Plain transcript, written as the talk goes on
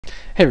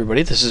Hey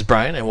everybody, this is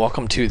Brian and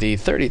welcome to the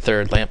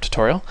 33rd LAMP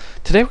tutorial.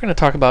 Today we're going to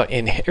talk about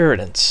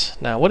inheritance.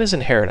 Now what is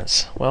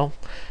inheritance? Well,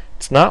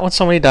 it's not when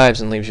somebody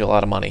dies and leaves you a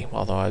lot of money,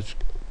 although I'm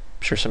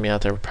sure some of you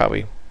out there would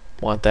probably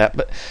want that.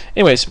 But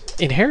anyways,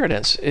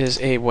 inheritance is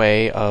a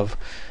way of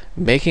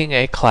making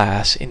a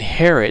class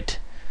inherit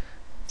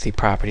the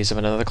properties of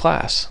another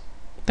class.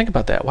 Think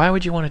about that. Why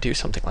would you want to do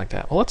something like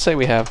that? Well, let's say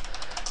we have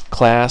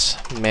class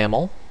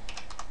mammal,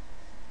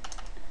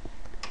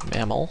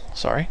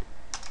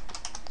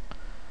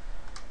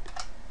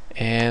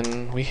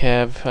 and we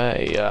have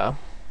a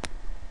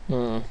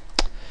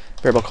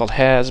variable called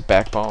has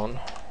backbone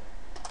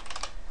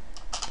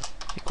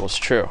equals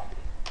true.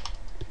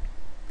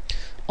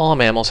 All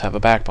mammals have a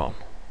backbone.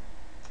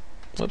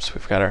 Whoops,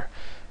 we've got our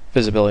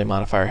visibility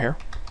modifier here.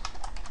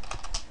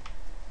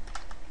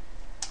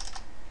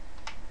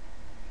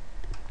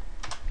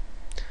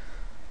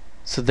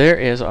 So there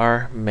is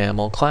our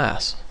mammal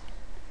class.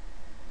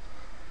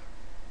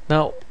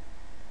 Now,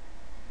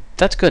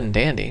 that's good and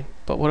dandy,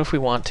 but what if we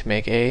want to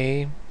make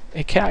a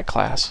cat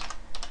class?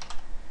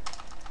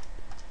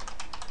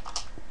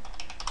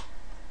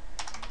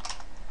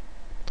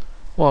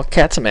 Well,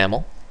 cat's a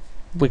mammal.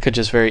 We could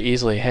just very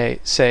easily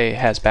say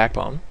has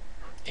backbone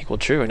equal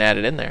true and add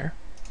it in there.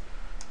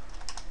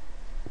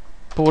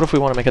 But what if we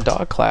want to make a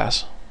dog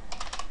class?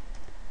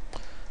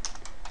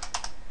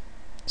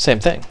 Same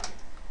thing.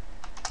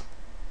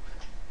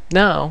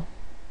 Now,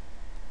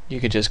 you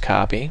could just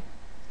copy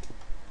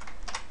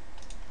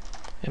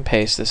and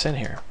paste this in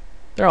here.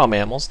 They're all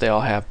mammals, they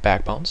all have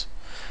backbones.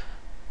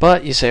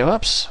 But you say,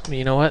 whoops,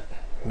 you know what?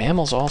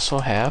 Mammals also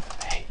have,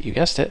 you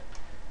guessed it,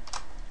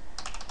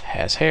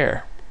 has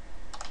hair.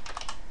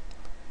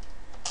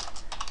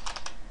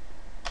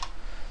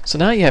 So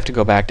now you have to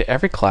go back to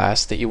every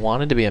class that you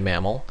wanted to be a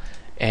mammal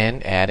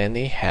and add in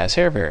the has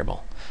hair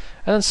variable.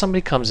 And then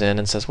somebody comes in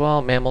and says,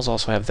 well, mammals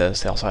also have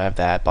this, they also have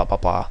that, blah, blah,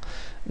 blah.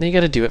 And then you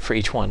got to do it for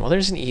each one. Well,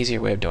 there's an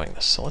easier way of doing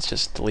this. So let's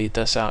just delete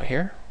this out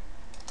here.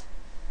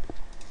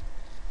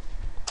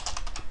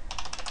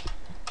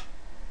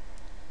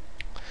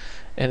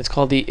 And it's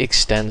called the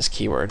extends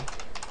keyword.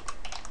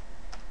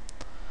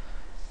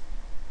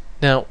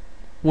 Now,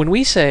 when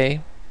we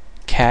say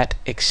cat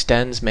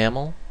extends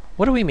mammal,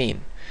 what do we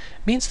mean?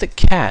 It means that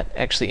cat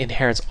actually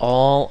inherits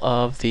all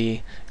of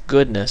the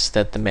goodness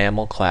that the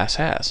mammal class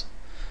has.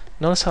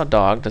 Notice how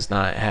dog does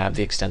not have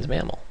the extends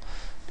mammal.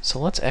 So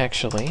let's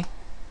actually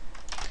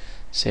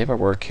save our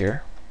work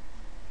here.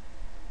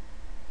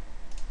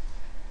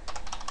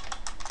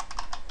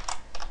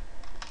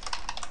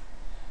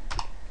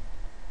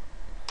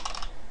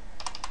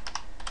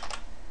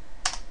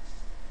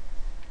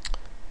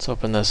 Let's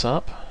open this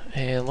up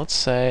and let's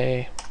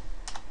say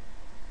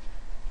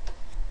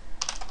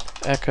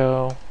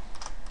echo.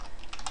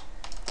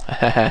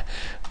 Gotta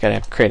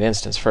create an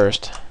instance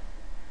first.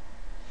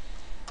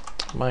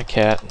 My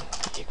cat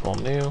equal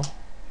new.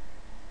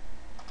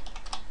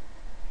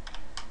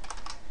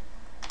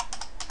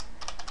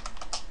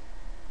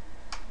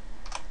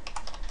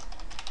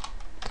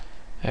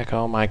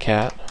 Echo my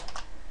cat.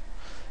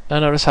 Now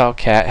notice how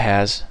cat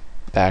has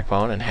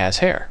backbone and has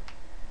hair.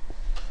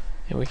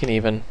 And we can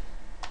even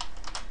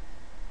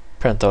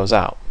print those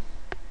out.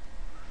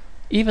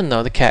 Even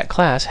though the cat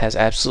class has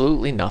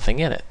absolutely nothing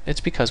in it. It's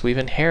because we've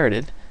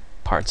inherited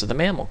parts of the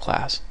mammal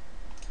class.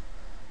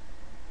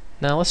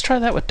 Now let's try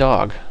that with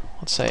dog.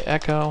 Let's say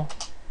echo.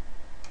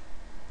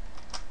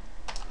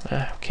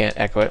 Can't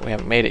echo it, we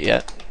haven't made it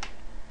yet.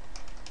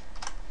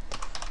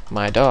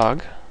 My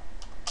dog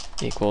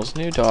equals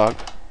new dog.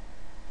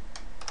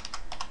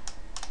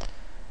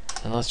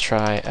 And let's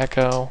try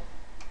echo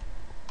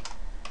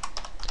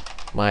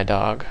my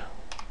dog.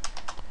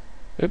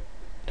 Oop,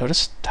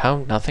 notice how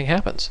nothing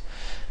happens.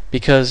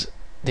 Because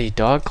the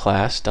dog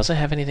class doesn't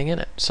have anything in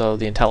it. So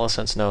the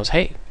IntelliSense knows,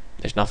 hey,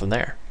 there's nothing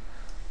there.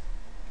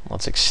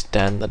 Let's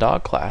extend the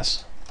dog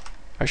class.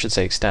 I should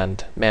say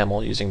extend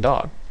mammal using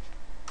dog.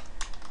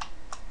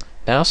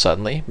 Now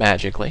suddenly,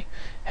 magically,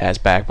 has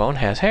backbone,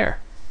 has hair.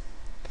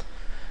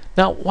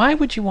 Now, why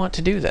would you want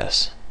to do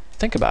this?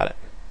 Think about it.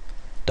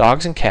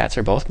 Dogs and cats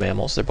are both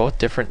mammals. They're both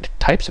different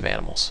types of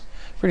animals.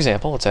 For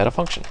example, let's add a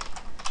function.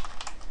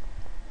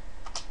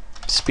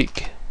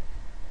 Speak.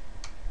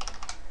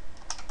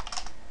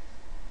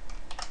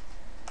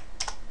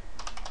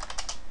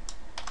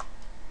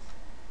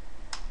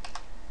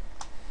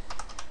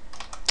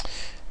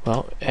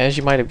 Well, as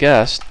you might have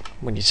guessed,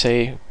 when you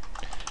say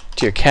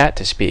to your cat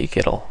to speak,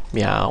 it'll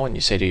meow, and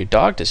you say to your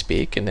dog to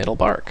speak, and it'll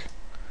bark.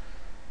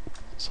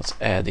 So let's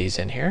add these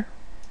in here.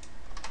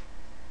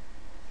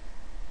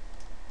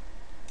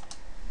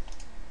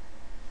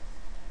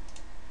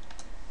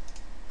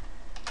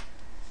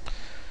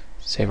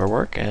 Save our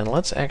work, and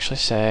let's actually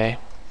say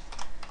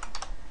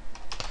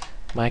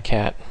my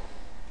cat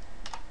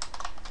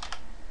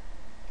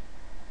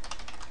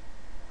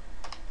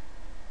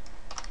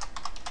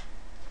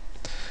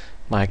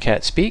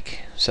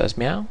speak says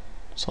meow.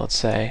 So let's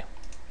say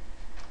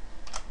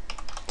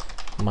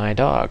my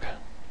dog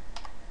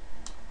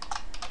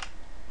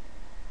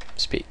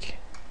speak.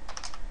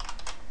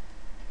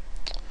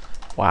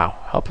 Wow,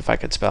 help if I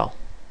could spell.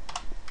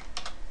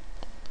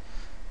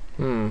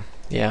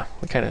 Yeah,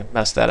 we kind of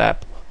messed that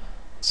up.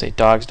 Say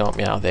dogs don't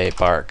meow, they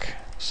bark.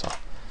 So,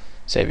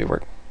 save you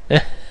work.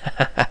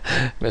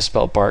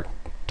 Misspelled bark.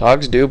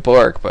 Dogs do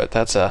bark, but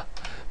that's a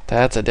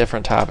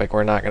different topic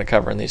we're not going to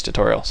cover in these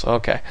tutorials.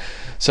 Okay,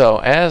 so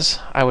as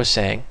I was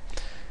saying,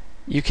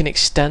 you can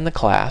extend the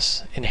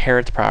class,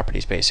 inherit the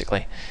properties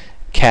basically.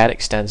 Cat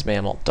extends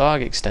mammal,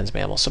 dog extends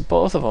mammal. So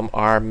both of them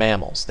are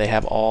mammals. They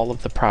have all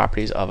of the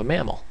properties of a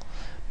mammal.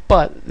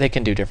 But they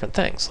can do different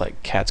things.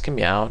 Like cats can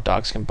meow,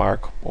 dogs can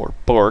bark, or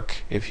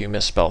bork if you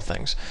misspell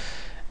things.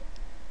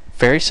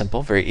 Very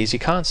simple, very easy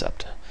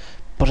concept.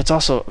 But it's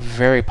also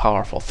very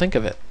powerful. Think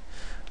of it.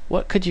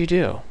 What could you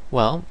do?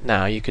 Well,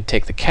 now you could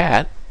take the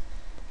cat,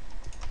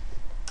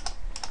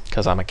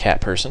 because I'm a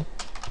cat person,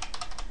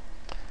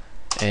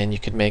 and you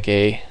could make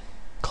a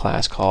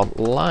class called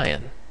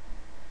lion.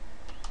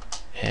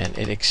 And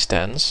it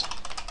extends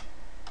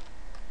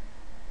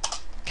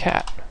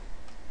cat.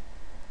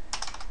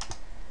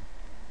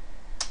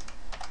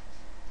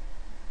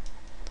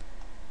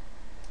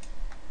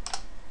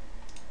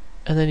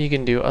 And then you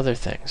can do other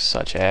things,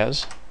 such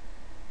as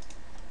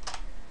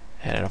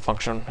add a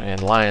function,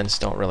 and lions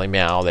don't really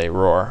meow, they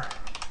roar.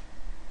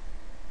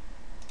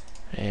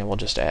 And we'll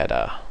just add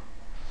a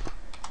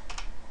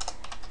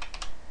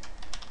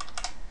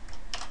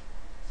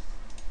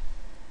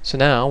so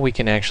now we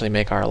can actually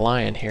make our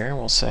lion here.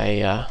 We'll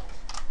say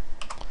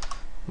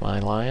my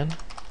lion.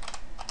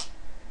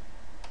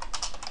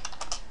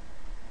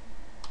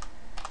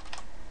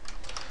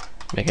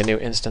 Make a new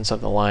instance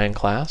of the lion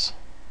class.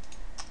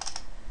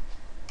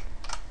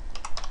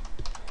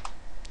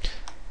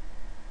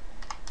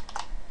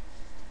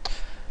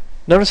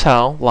 Notice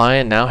how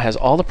lion now has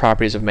all the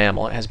properties of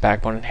mammal. It has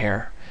backbone and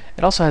hair.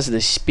 It also has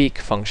the speak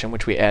function,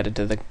 which we added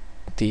to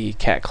the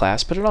cat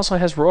class, but it also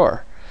has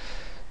roar.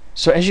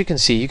 So as you can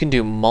see, you can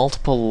do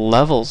multiple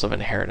levels of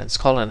inheritance.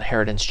 It's called an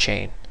inheritance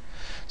chain.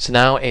 So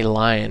now a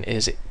lion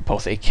is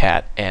both a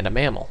cat and a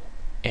mammal,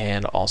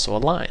 and also a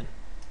lion.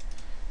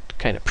 To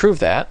kind of prove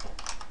that,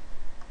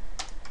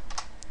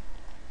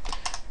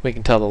 we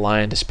can tell the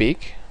lion to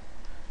speak.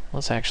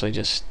 Let's actually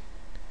just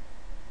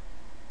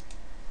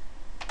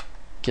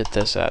get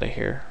this out of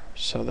here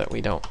so that we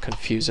don't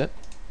confuse it.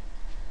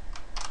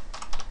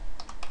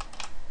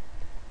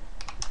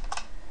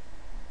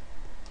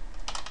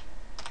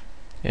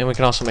 And we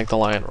can also make the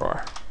lion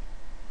roar,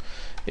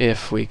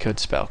 if we could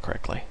spell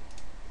correctly.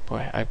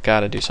 Boy, I've got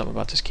to do something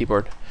about this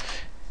keyboard.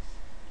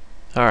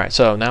 Alright,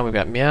 so now we've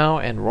got meow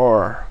and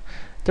roar.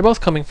 They're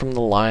both coming from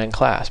the lion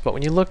class, but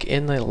when you look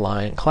in the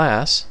lion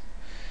class,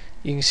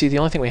 you can see the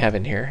only thing we have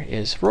in here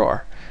is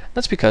roar.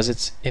 That's because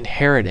it's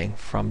inheriting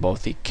from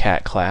both the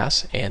cat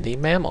class and the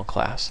mammal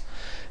class.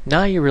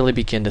 Now you really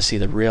begin to see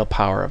the real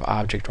power of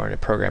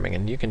object-oriented programming,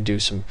 and you can do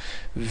some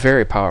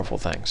very powerful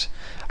things.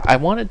 I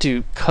wanted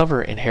to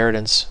cover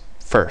inheritance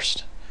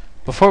first,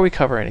 before we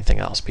cover anything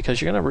else,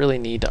 because you're going to really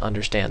need to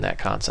understand that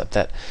concept,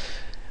 that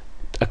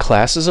a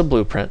class is a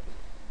blueprint,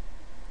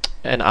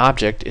 an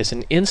object is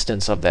an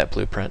instance of that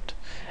blueprint,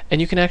 and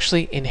you can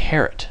actually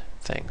inherit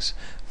things.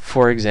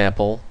 For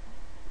example,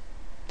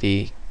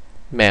 the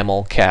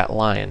mammal, cat,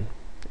 lion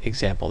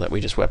example that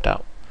we just whipped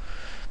out.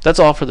 That's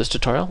all for this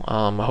tutorial.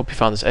 I hope you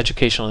found this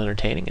educational and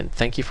entertaining, and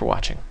thank you for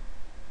watching.